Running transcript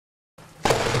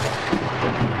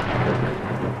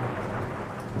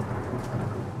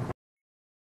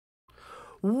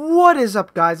What is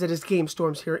up, guys? It is Game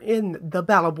Storms here in the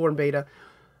Battleborn beta,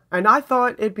 and I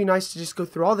thought it'd be nice to just go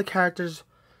through all the characters,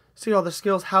 see all the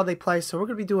skills, how they play. So we're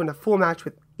going to be doing a full match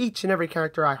with each and every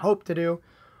character I hope to do.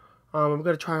 I'm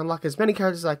going to try and unlock as many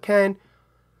characters as I can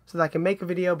so that I can make a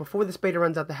video before this beta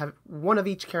runs out to have one of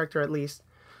each character at least.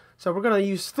 So we're going to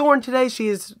use Thorn today. She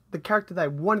is the character that I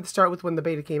wanted to start with when the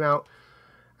beta came out.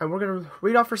 And we're going to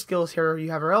read off her skills here.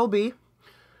 You have her LB.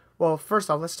 Well, first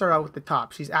off, let's start out with the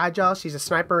top. She's agile. She's a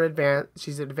sniper advanced.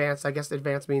 She's advanced. I guess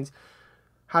advanced means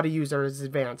how to use her is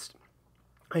advanced.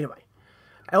 Anyway,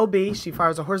 LB, she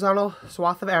fires a horizontal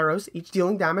swath of arrows, each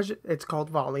dealing damage. It's called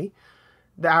volley.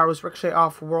 The arrows ricochet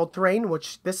off world terrain,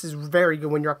 which this is very good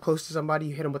when you're up close to somebody.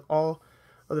 You hit them with all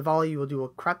of the volley, you will do a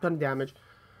crap ton of damage.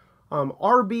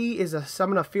 RB is a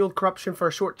summon of field corruption for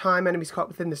a short time. Enemies caught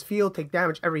within this field take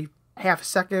damage every half a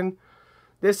second.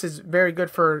 This is very good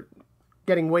for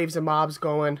getting waves of mobs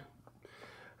going.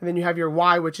 And then you have your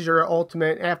Y, which is your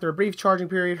ultimate. After a brief charging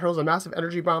period, hurls a massive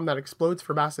energy bomb that explodes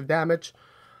for massive damage.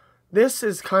 This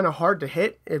is kind of hard to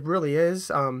hit. It really is.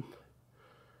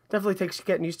 Definitely takes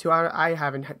getting used to. I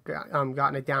haven't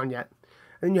gotten it down yet.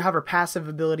 And then you have her passive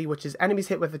ability, which is enemies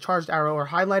hit with a charged arrow are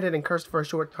highlighted and cursed for a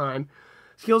short time.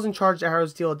 Skills and charged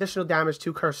arrows deal additional damage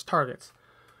to cursed targets,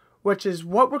 which is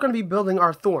what we're going to be building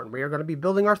our Thorn. We are going to be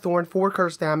building our Thorn for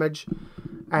curse damage,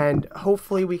 and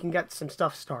hopefully we can get some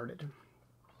stuff started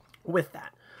with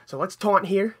that. So let's taunt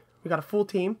here. We got a full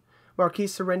team. Marquis,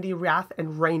 Serendi, Wrath,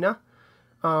 and Reyna.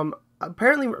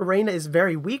 Apparently Reyna is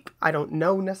very weak. I don't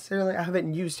know necessarily. I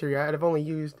haven't used her yet. I've only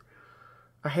used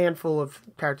a handful of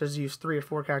characters. I used 3 or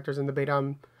 4 characters in the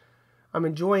beta. I'm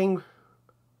enjoying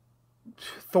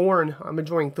Thorn. I'm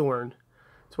enjoying Thorn.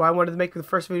 So I wanted to make the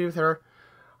first video with her.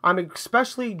 I'm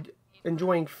especially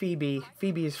enjoying Phoebe.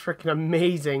 Phoebe is freaking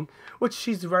amazing, which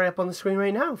she's right up on the screen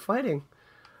right now fighting.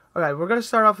 Okay, we're going to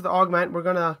start off with the augment. We're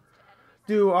going to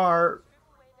do our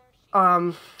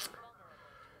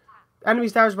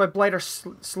enemies damaged by blight are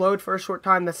slowed for a short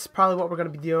time. That's probably what we're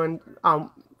going to be doing.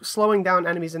 Slowing down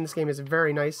enemies in this game is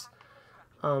very nice.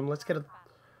 Let's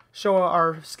show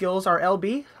our skills. Our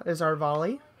LB is our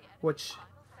volley, which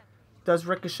does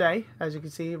ricochet, as you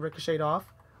can see, ricocheted off.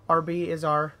 RB is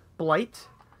our blight.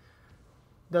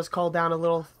 Does call down a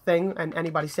little thing, and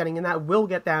anybody standing in that will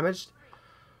get damaged.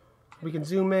 We can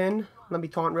zoom in. Let me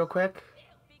taunt real quick.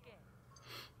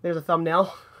 There's a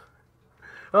thumbnail.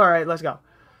 Alright, let's go.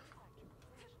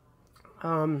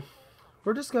 We're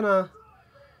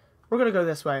gonna go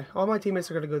this way. All my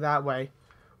teammates are gonna go that way,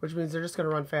 which means they're just gonna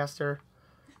run faster.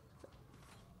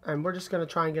 And we're just gonna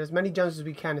try and get as many gems as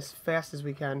we can, as fast as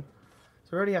we can. So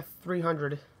we already have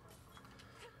 300.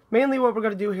 Mainly what we're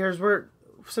gonna do here is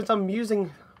since I'm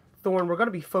using Thorn, we're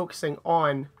gonna be focusing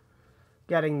on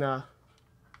getting the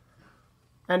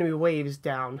enemy waves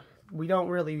down. We don't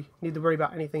really need to worry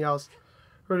about anything else.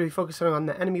 We're gonna be focusing on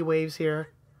the enemy waves here.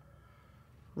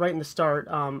 Right in the start.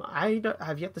 I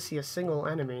have yet to see a single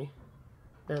enemy.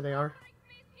 There they are.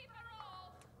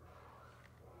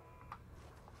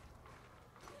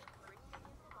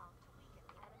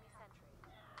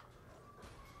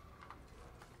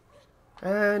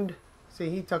 And see,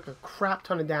 he took a crap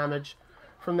ton of damage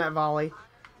from that volley,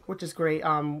 which is great.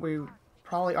 We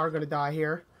probably are going to die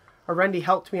here. Randy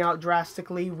helped me out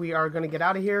drastically. We are going to get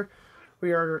out of here.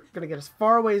 We are going to get as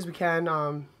far away as we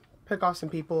can, pick off some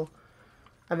people,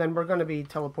 and then we're going to be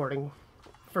teleporting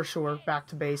for sure back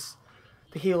to base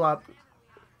to heal up.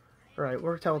 Alright,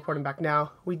 we're teleporting back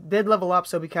now. We did level up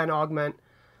so we can augment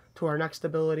to our next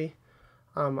ability.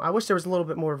 I wish there was a little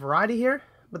bit more variety here,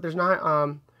 but there's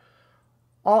not.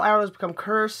 All arrows become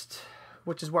cursed,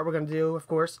 which is what we're going to do, of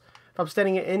course. If I'm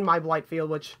standing in my blight field,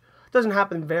 which doesn't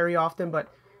happen very often, but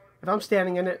if I'm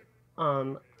standing in it,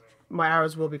 my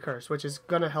arrows will be cursed, which is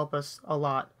going to help us a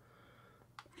lot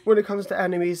when it comes to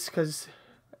enemies, because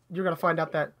you're going to find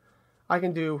out that I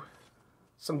can do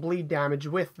some bleed damage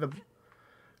with the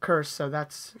curse, so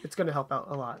it's going to help out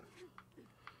a lot.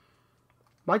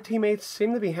 My teammates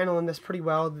seem to be handling this pretty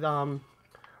well.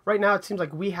 Right now it seems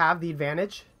like we have the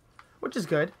advantage, which is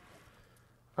good.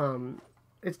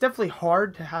 It's definitely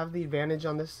hard to have the advantage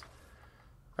on this.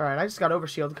 Alright, I just got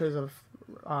overshield because of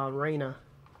Reyna.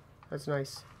 That's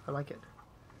nice. I like it.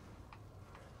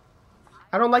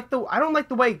 I don't like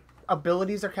the way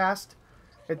abilities are cast.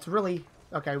 It's really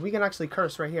okay. We can actually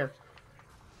curse right here,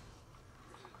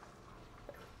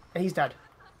 and he's dead.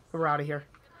 We're out of here.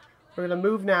 We're gonna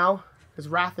move now because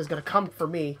Wrath is gonna come for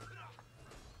me.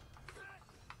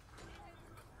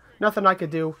 Nothing I could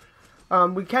do.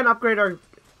 We can upgrade our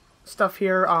stuff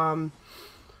here. I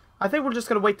think we're just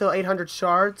gonna wait till 800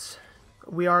 shards.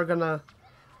 We are gonna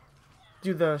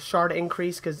do the shard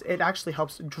increase because it actually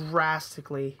helps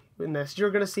drastically in this.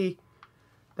 You're going to see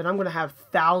that I'm going to have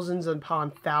thousands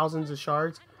upon thousands of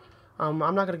shards. I'm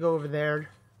not going to go over there.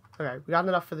 Okay, we got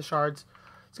enough for the shards.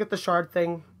 Let's get the shard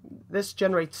thing. This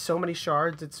generates so many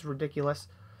shards, it's ridiculous.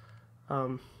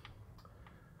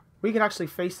 We can actually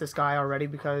face this guy already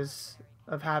because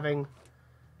of having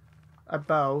a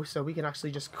bow, so we can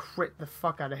actually just crit the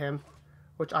fuck out of him,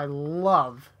 which I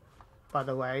love, by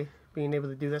the way, being able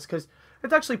to do this, because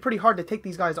it's actually pretty hard to take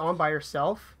these guys on by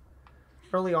yourself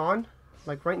early on,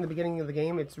 like right in the beginning of the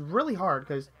game. It's really hard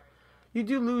because you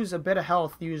do lose a bit of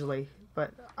health usually,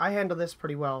 but I handle this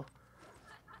pretty well.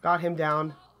 Got him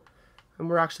down, and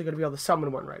we're actually going to be able to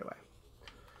summon one right away.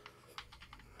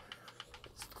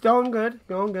 It's going good,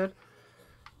 going good.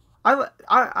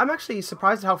 I'm actually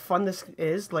surprised at how fun this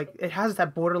is. Like, it has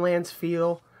that Borderlands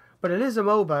feel, but it is a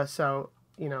MOBA, so,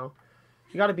 you know,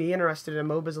 you got to be interested in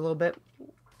MOBAs a little bit,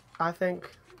 I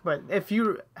think. But if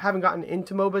you haven't gotten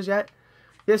into MOBAs yet,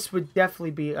 this would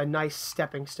definitely be a nice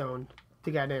stepping stone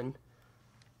to get in,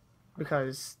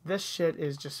 because this shit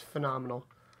is just phenomenal.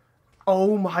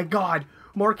 Oh my god,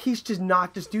 Marquise did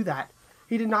not just do that.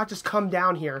 He did not just come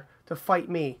down here to fight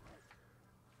me.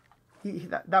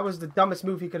 That was the dumbest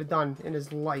move he could have done in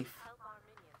his life.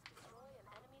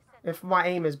 If my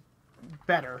aim is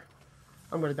better,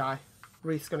 I'm going to die.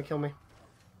 Wreath's going to kill me.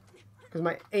 Because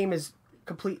my aim is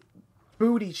complete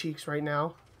booty cheeks right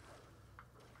now.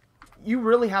 You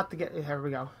really have to get... Here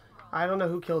we go. I don't know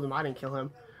who killed him. I didn't kill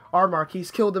him. Our Marquise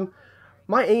killed him.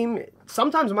 My aim...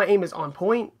 Sometimes my aim is on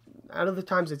point. At other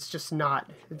times it's just not.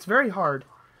 It's very hard.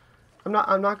 I'm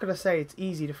not going to say it's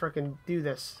easy to frickin' do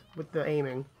this with the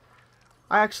aiming.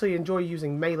 I actually enjoy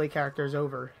using melee characters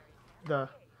over the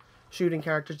shooting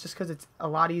characters just because it's a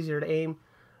lot easier to aim.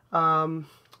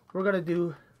 We're going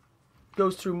to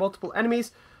goes through multiple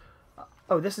enemies.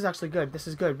 Oh, this is actually good. This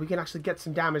is good. We can actually get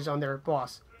some damage on their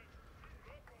boss.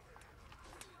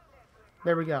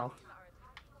 There we go.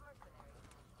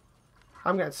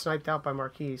 I'm getting sniped out by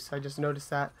Marquise. I just noticed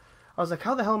that. I was like,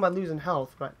 how the hell am I losing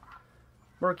health? But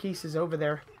Marquise is over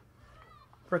there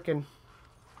frickin'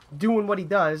 doing what he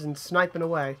does and sniping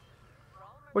away,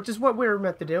 which is what we're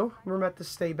meant to do. We're meant to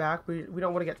stay back. We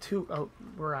don't want to get too... Oh,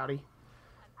 we're outie.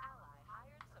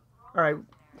 Alright,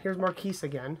 here's Marquise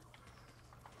again.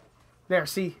 There,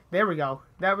 see? There we go.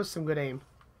 That was some good aim.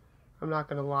 I'm not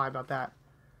going to lie about that.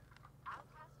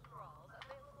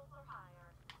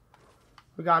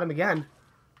 We got him again.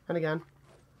 And again.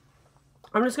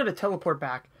 I'm just going to teleport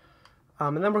back.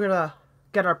 And then we're going to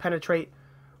get our penetrate,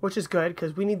 which is good,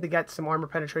 because we need to get some armor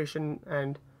penetration,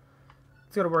 and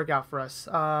it's going to work out for us.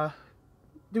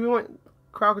 Do we want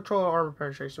crowd control or armor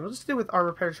penetration? We'll just do with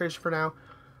armor penetration for now.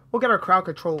 We'll get our crowd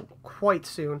control quite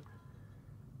soon.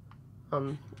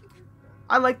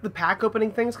 I like the pack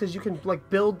opening things, because you can like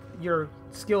build your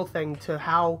skill thing to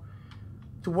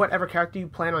whatever character you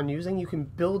plan on using. You can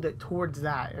build it towards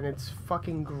that, and it's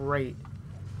fucking great.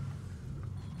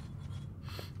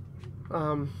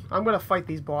 I'm going to fight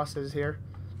these bosses here.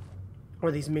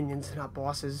 Or these minions, not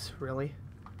bosses, really.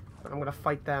 But I'm going to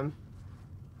fight them.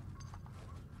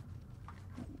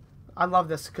 I love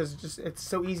this because it's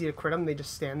so easy to crit them. They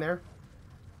just stand there.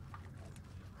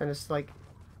 And it's like,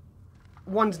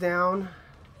 one's down.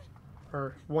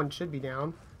 Or one should be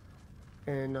down.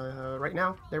 And right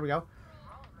now, there we go.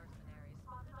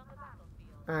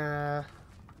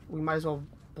 We might as well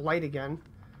blight again.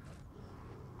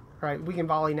 Alright, we can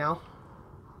volley now.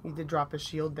 He did drop his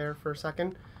shield there for a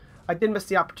second. I did miss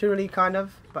the opportunity, kind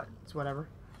of, but it's whatever.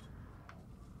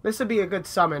 This would be a good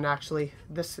summon, actually.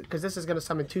 Because this is going to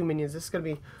summon 2 minions. This is going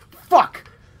to be...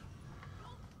 Fuck!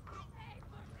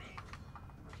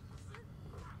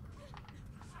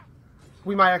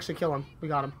 We might actually kill him. We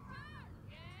got him.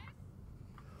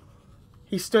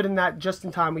 He stood in that just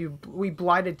in time. We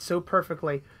blighted so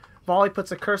perfectly. Volley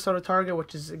puts a curse on a target,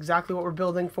 which is exactly what we're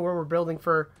building for. We're building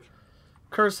for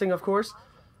cursing, of course.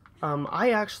 I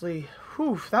actually...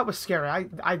 Whew, that was scary.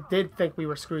 I did think we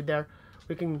were screwed there.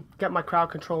 We can get my crowd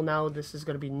control now. This is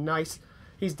going to be nice.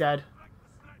 He's dead.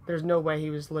 There's no way he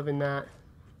was living that.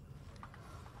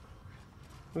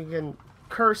 We can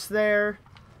curse there.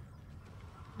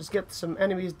 Just get some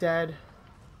enemies dead.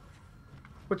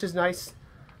 Which is nice.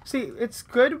 See, it's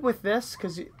good with this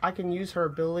because I can use her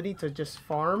ability to just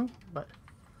farm. But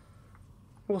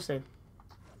we'll see.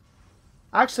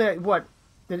 Actually, what?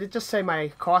 Did it just say my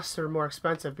costs are more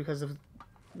expensive because of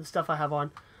the stuff I have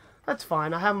on? That's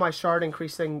fine. I have my shard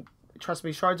increasing. Trust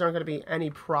me, shards aren't going to be any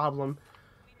problem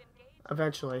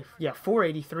eventually. Yeah,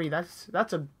 483.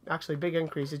 That's a actually big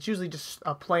increase. It's usually just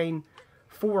a plain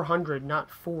 400, not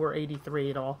 483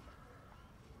 at all.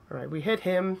 Alright, we hit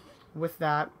him with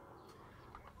that.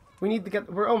 We need to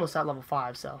get... We're almost at level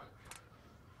 5, so...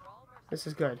 This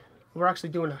is good. We're actually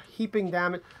doing a heaping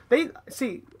damage.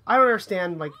 See, I don't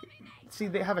understand, like... See,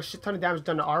 they have a shit ton of damage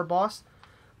done to our boss.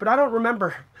 But I don't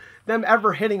remember them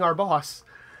ever hitting our boss.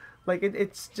 Like,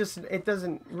 it's just... It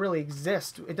doesn't really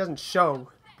exist. It doesn't show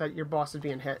that your boss is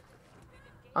being hit.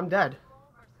 I'm dead.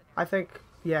 I think...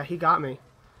 Yeah, he got me.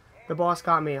 The boss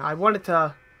got me. I wanted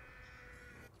to...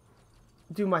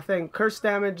 do my thing. Curse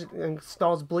damage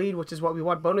installs bleed, which is what we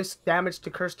want. Bonus damage to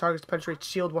curse targets to penetrate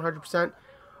shield 100%.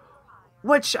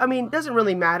 Which, I mean, doesn't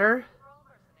really matter.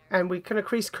 And we can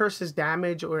increase curse's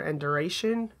damage and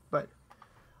duration. But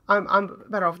I'm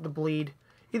better off with the bleed.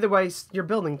 Either way, you're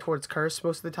building towards curse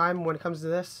most of the time when it comes to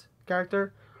this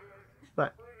character.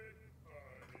 But,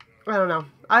 I don't know.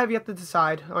 I have yet to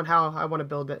decide on how I want to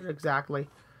build it exactly.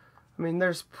 I mean,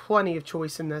 there's plenty of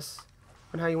choice in this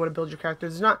on how you want to build your character.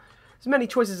 There's not as many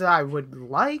choices as I would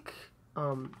like.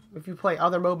 If you play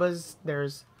other MOBAs,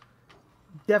 there's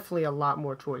definitely a lot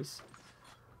more choice.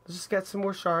 Let's just get some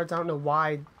more shards. I don't know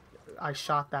why I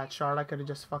shot that shard. I could have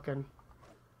just fucking...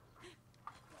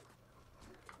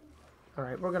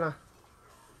 Alright, we're gonna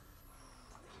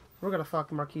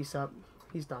fuck Marquise up.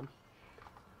 He's done.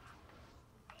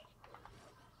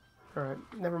 Alright,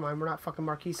 never mind. We're not fucking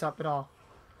Marquise up at all.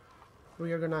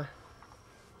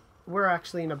 We're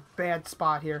actually in a bad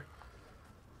spot here.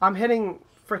 I'm hitting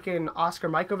freaking Oscar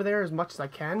Mike over there as much as I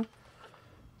can.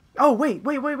 Oh, wait.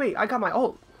 I got my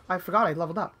ult. I forgot I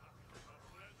leveled up.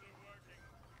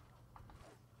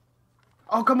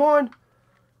 Oh, come on.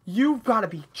 You've got to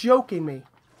be joking me.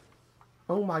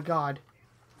 Oh, my God.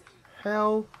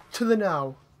 Hell to the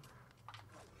no.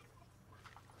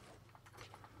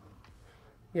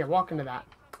 Yeah, walk into that.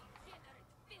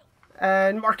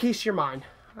 And Marquise, you're mine.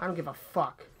 I don't give a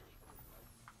fuck.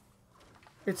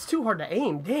 It's too hard to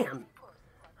aim. Damn.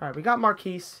 Alright, we got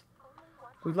Marquise.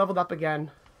 We leveled up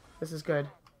again. This is good.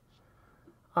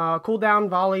 Cooldown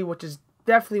volley, which is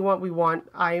definitely what we want.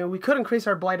 We could increase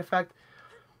our blight effect,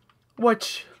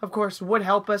 which, of course, would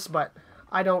help us, but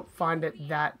I don't find it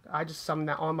that... I just summoned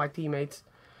that on my teammates.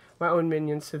 My own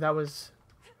minions, so that was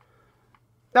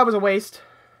a waste.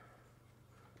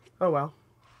 Oh, well.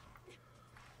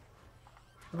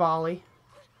 Volley.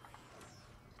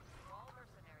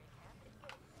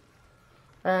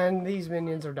 And these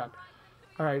minions are done.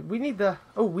 Alright, we need the...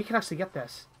 Oh, we can actually get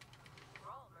this.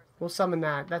 We'll summon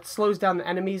that. That slows down the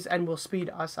enemies and will speed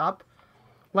us up.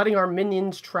 Letting our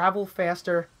minions travel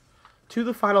faster to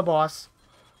the final boss.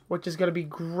 Which is going to be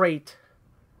great.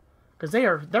 Because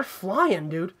they're flying,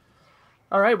 dude.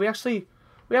 Alright, we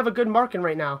have a good marking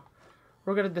right now.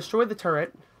 We're going to destroy the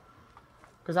turret.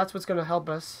 Because that's what's going to help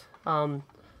us. We're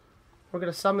going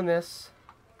to summon this.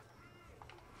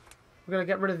 We're going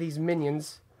to get rid of these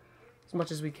minions as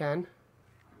much as we can.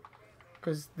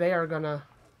 Because they are going to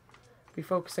be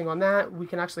focusing on that. We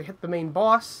can actually hit the main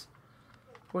boss,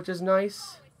 which is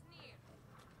nice.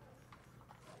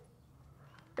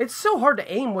 It's so hard to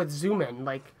aim with zoom in.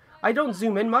 Like, I don't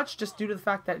zoom in much just due to the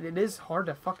fact that it is hard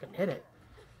to fucking hit it.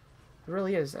 It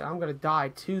really is. I'm going to die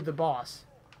to the boss.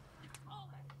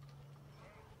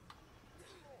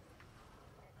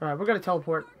 Alright, we're going to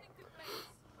teleport.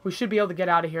 We should be able to get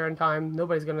out of here in time.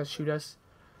 Nobody's going to shoot us.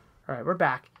 Alright, we're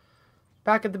back.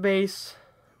 Back at the base.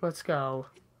 Let's go.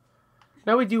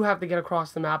 Now we do have to get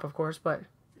across the map, of course, but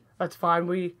that's fine.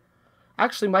 We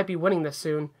actually might be winning this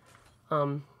soon.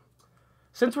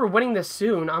 Since we're winning this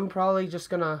soon, I'm probably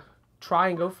just going to try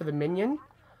and go for the minion.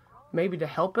 Maybe to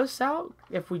help us out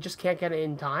if we just can't get it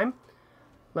in time.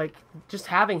 Like, just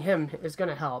having him is going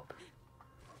to help.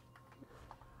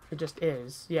 It just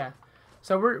is, yeah.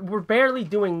 So we're barely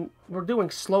doing... We're doing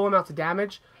slow amounts of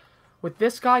damage. With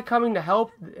this guy coming to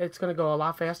help, it's going to go a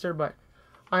lot faster, but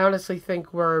I honestly think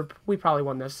we probably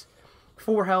won this.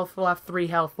 4 health left, 3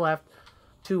 health left,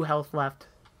 2 health left,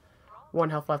 1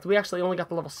 health left. We actually only got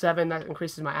the level 7. That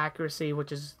increases my accuracy,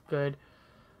 which is good.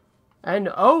 And,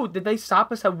 oh, did they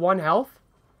stop us at 1 health?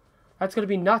 That's going to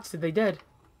be nuts that they did.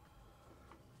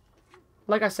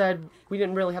 Like I said, we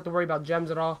didn't really have to worry about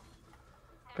gems at all.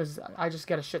 Because I just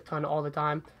get a shit ton all the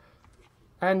time.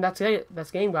 And that's it.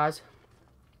 That's game, guys.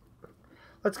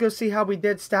 Let's go see how we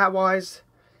did stat-wise.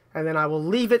 And then I will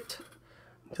leave it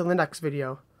until the next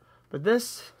video. But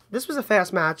this was a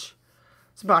fast match.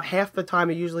 It's about half the time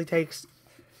it usually takes.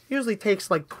 Usually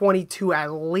takes like 22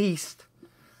 at least.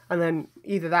 And then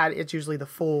either that, it's usually the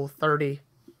full 30.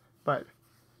 But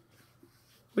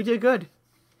we did good.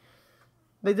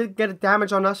 They did get a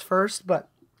damage on us first, but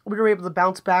we were able to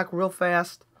bounce back real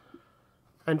fast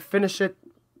and finish it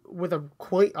with a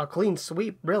clean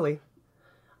sweep, really.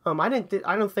 I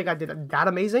don't think I did that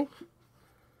amazing.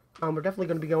 We're definitely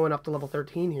going to be going up to level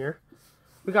 13 here.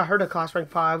 We got her to class rank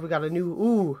 5. We got a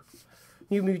new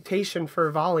mutation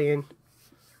for volleying.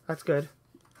 That's good.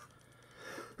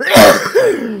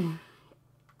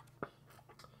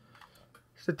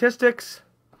 Statistics,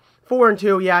 4 and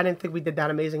 2. Yeah, I didn't think we did that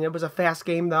amazing. It was a fast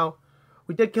game though.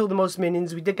 We did kill the most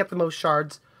minions. We did get the most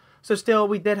shards. So still,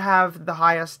 we did have the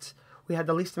highest. We had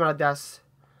the least amount of deaths.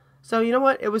 So you know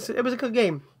what? It was a good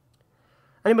game.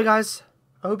 Anyway, guys,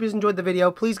 I hope you enjoyed the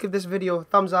video. Please give this video a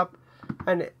thumbs up,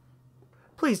 and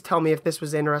please tell me if this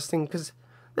was interesting, because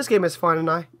this game is fun and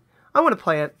I want to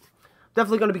play it.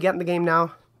 Definitely going to be getting the game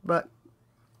now, but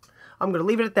I'm going to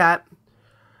leave it at that.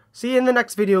 See you in the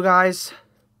next video, guys.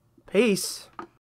 Peace.